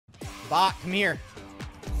Bot, come here.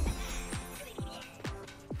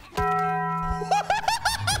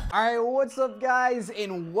 Alright, what's up guys,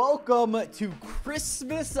 and welcome to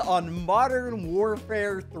Christmas on Modern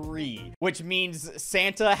Warfare 3, which means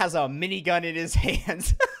Santa has a minigun in his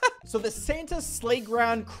hands. So the Santa Sleigh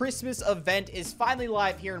Ground Christmas event is finally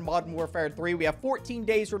live here in Modern Warfare 3. We have 14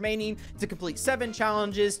 days remaining to complete 7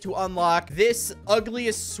 challenges to unlock this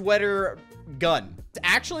ugliest sweater gun. It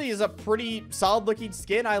actually is a pretty solid looking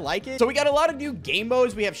skin. I like it. So we got a lot of new game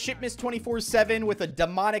modes. We have Shipments 24/7 with a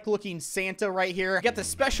demonic looking Santa right here. We got the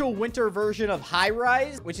special winter version of High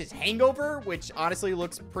Rise, which is Hangover, which honestly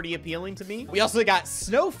looks pretty appealing to me. We also got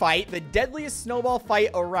Snow Fight, the deadliest snowball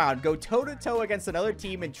fight around. Go toe to toe against another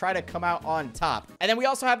team and try to come out on top. And then we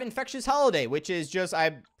also have Infectious Holiday, which is just,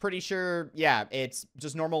 I'm pretty sure, yeah, it's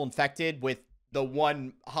just normal infected with the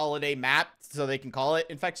one holiday map, so they can call it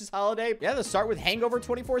Infectious Holiday. Yeah, let's start with Hangover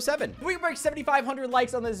 24/7. If we break 7,500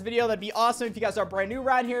 likes on this video, that'd be awesome. If you guys are brand new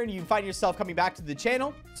around here and you find yourself coming back to the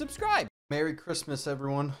channel, subscribe. Merry Christmas,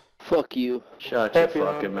 everyone. Fuck you. Shut your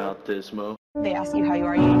fucking mouth, Dysmo. They ask you how you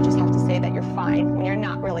are, you just have to say that you're fine when you're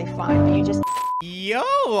not really fine, but you just... Yo,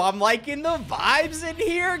 I'm liking the vibes in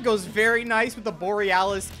here. Goes very nice with the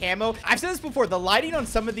Borealis camo. I've said this before, the lighting on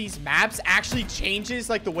some of these maps actually changes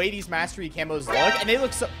like the way these mastery camos look, and they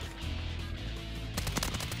look so...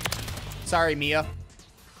 Sorry, Mia.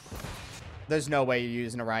 There's no way you're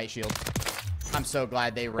using a riot shield. I'm so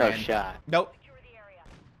glad they ran. No shot. Nope.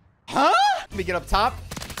 Huh? Let me get up top.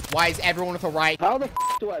 Why is everyone with a riot? How the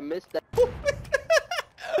f do I miss that?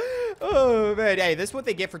 Oh, man. Hey, this is what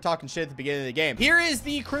they get for talking shit at the beginning of the game. Here is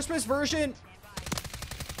the Christmas version.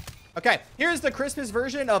 Okay, here's the Christmas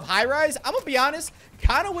version of High Rise. I'm gonna be honest,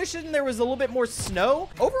 kind of wishing there was a little bit more snow.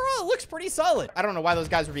 Overall, it looks pretty solid. I don't know why those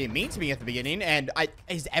guys were being mean to me at the beginning. And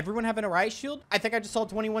is everyone having a riot shield? I think I just saw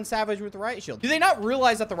 21 Savage with the riot shield. Do they not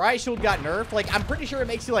realize that the riot shield got nerfed? Like, I'm pretty sure it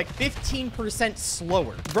makes you like 15%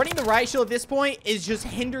 slower. Running the riot shield at this point is just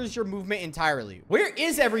hinders your movement entirely. Where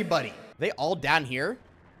is everybody? Are they all down here?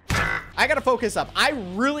 I gotta focus up. I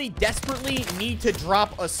really desperately need to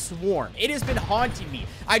drop a swarm. It has been haunting me.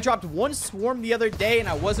 I dropped one swarm the other day and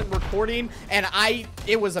I wasn't recording, and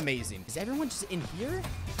it was amazing. Is everyone just in here?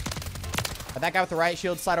 That guy with the riot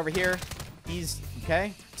shield, slide over here. He's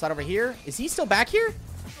okay. Slide over here. Is he still back here?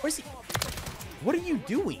 Where's he? What are you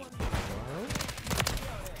doing?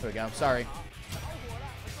 There we go. Sorry.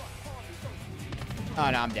 Oh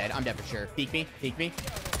no, I'm dead. I'm dead for sure. Peek me. Peek me.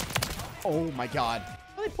 Oh my god.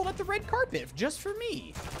 They pulled out the red carpet just for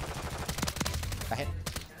me. I hit.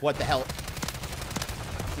 What the hell?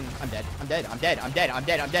 I'm dead. I'm dead. I'm dead. I'm dead. I'm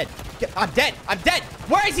dead. I'm dead. I'm dead. I'm dead.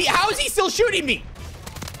 Where is he? How is he still shooting me?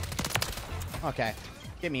 Okay.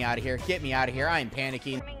 Get me out of here. Get me out of here. I am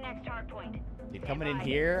panicking. Dude, coming in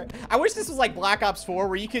here. I wish this was like Black Ops 4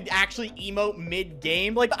 where you could actually emote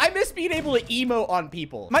mid-game. Like, I miss being able to emote on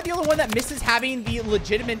people. Am I the only one that misses having the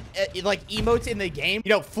legitimate, like, emotes in the game? You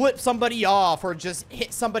know, flip somebody off or just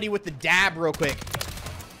hit somebody with the dab real quick.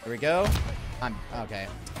 There we go. Okay.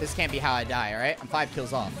 This can't be how I die, all right? I'm 5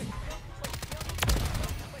 kills off.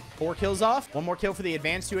 4 kills off. 1 more kill for the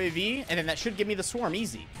advanced UAV, and then that should give me the swarm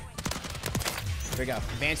easy. There we go.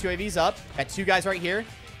 Advanced UAV's up. Got 2 guys right here.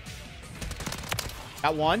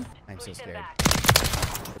 Got 1. I'm so scared.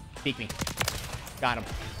 Peek me. Got him.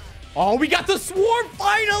 Oh, we got the swarm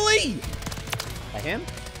finally! Got him.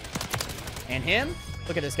 And him.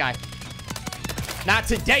 Look at this guy. Not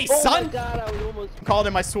today, son! Oh my god, I was almost... I'm calling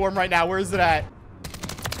in my swarm right now. Where is it at?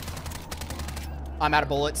 I'm out of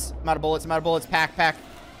bullets. I'm out of bullets. I'm out of bullets. Pack, pack.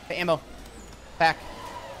 The ammo. Pack.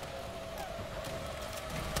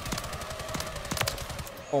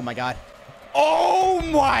 Oh my god. Oh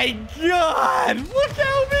my god! Look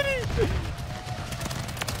how many!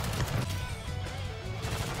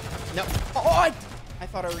 No. Oh, I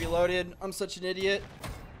thought I reloaded. I'm such an idiot.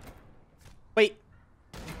 Wait.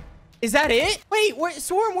 Is that it? Wait,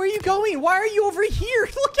 Swarm, where are you going? Why are you over here?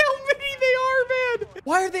 Look how many they are, man!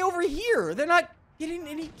 Why are they over here? They're not getting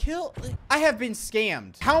any kill. I have been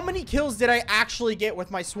scammed. How many kills did I actually get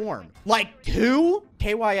with my swarm? Like 2?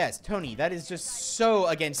 KYS, Tony, that is just so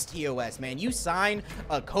against TOS, man. You signed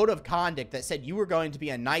a code of conduct that said you were going to be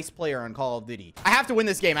a nice player on Call of Duty. I have to win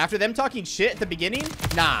this game. After them talking shit at the beginning,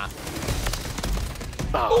 nah.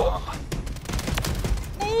 Oh,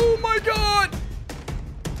 oh my god!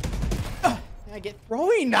 I get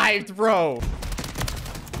throwing knifed, bro.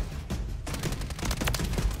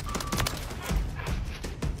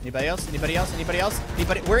 Anybody else? Anybody else? Anybody else?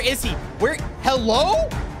 Anybody? Where is he? Where? Hello?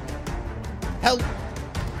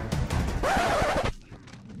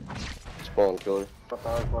 Spawn killer.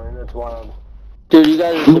 That's wild. Dude, you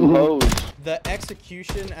guys are some hoes. The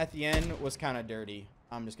execution at the end was kind of dirty.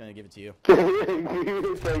 I'm just gonna give it to you.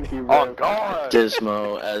 Thank you, bro. Oh God.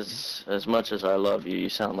 Dysmo, as much as I love you, you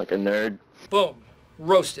sound like a nerd. Boom.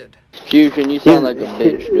 Roasted. Fusion, you sound like a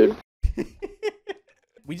bitch, dude.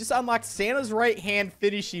 We just unlocked Santa's right hand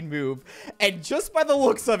finishing move, and just by the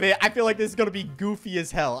looks of it, I feel like this is gonna be goofy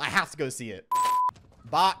as hell. I have to go see it.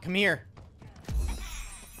 Bot, come here.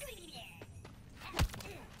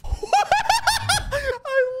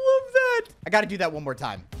 I love that. I gotta do that one more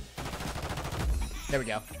time. There we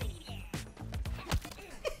go.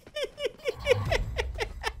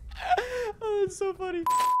 Oh, that's so funny.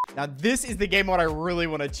 Now, this is the game mode I really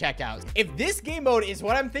want to check out. If this game mode is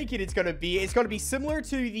what I'm thinking it's going to be similar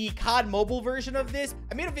to the COD mobile version of this.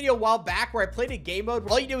 I made a video a while back where I played a game mode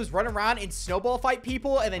where all you do is run around and snowball fight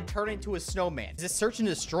people and then turn into a snowman. Is this search and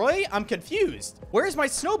destroy? I'm confused. Where's my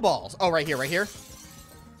snowballs? Oh, right here, right here.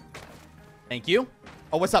 Thank you.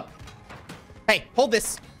 Oh, what's up? Hey, hold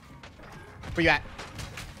this. Where you at?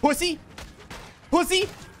 Pussy? Pussy?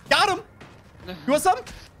 Got him. You want some?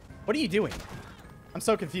 What are you doing? I'm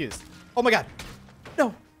so confused. Oh my God.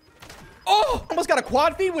 No. Oh, almost got a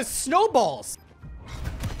quad feed with snowballs.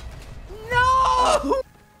 No.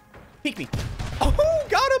 Peek me. Oh,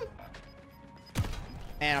 got him.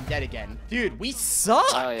 And I'm dead again. Dude, we suck.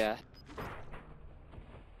 Oh yeah.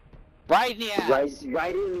 Right in the ass.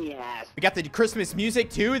 Right in the ass. We got the Christmas music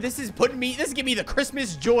too. This is giving me the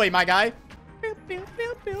Christmas joy, my guy.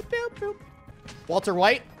 Walter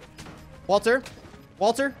White. Walter.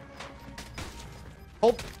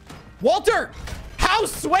 Oh, Walter! How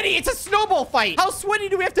sweaty? It's a snowball fight. How sweaty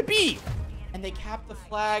do we have to be? And they cap the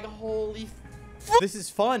flag. Holy this is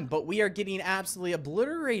fun, but we are getting absolutely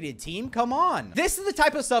obliterated, team. Come on. This is the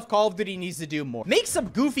type of stuff Call of Duty needs to do more. Make some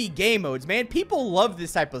goofy game modes, man. People love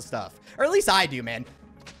this type of stuff. Or at least I do, man.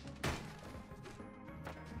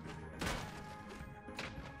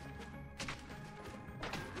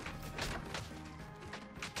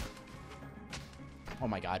 Oh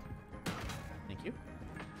my God. Thank you.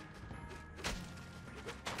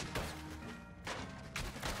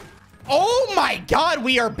 Oh my God,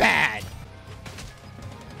 we are bad.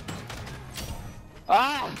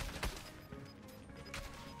 Ah!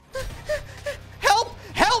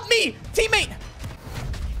 Help me, teammate.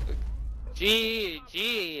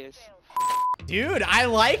 Jeez. Dude, I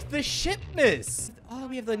like the shipments. Oh,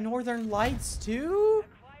 we have the Northern Lights too.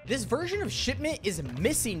 This version of Shipment is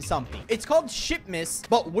missing something. It's called Shipmas,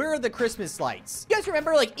 but where are the Christmas lights? You guys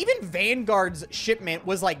remember, like, even Vanguard's Shipment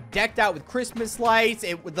was, like, decked out with Christmas lights.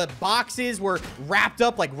 The boxes were wrapped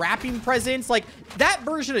up like wrapping presents. Like, that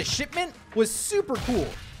version of Shipment was super cool.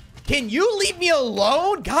 Can you leave me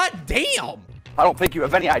alone? God damn. I don't think you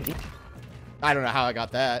have any idea. I don't know how I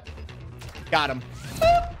got that. Got him.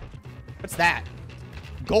 What's that?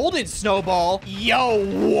 Golden snowball. Yo,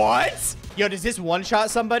 what? Yo, does this one-shot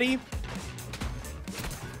somebody?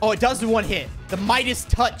 Oh, it does the one hit. The Midas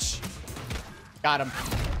touch. Got him.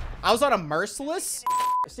 I was on a Merciless.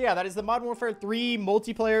 So yeah, that is the Modern Warfare 3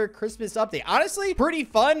 multiplayer Christmas update. Honestly, pretty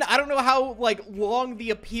fun. I don't know how like long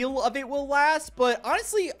the appeal of it will last, but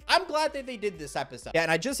honestly, I'm glad that they did this type of stuff. Yeah,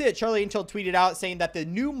 and I just see that Charlie Angel tweeted out saying that the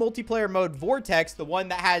new multiplayer mode Vortex, the one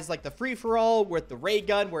that has like the free-for-all with the ray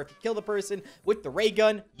gun, where if you kill the person with the ray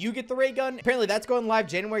gun, you get the ray gun. Apparently, that's going live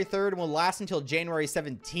January 3rd and will last until January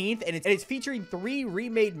 17th, and it's featuring 3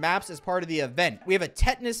 remade maps as part of the event. We have a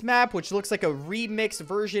Tetanus map, which looks like a remixed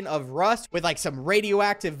version of Rust with like some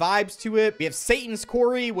radioactive vibes to it. We have Satan's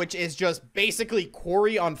Quarry, which is just basically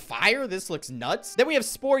quarry on fire. This looks nuts. Then we have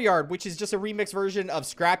Spore Yard, which is just a remixed version of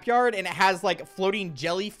Scrapyard, and it has like floating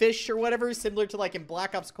jellyfish or whatever, similar to like in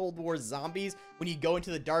Black Ops Cold War Zombies when you go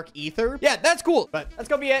into the dark ether. Yeah, that's cool. But that's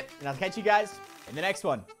gonna be it, and I'll catch you guys in the next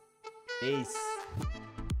one. Peace.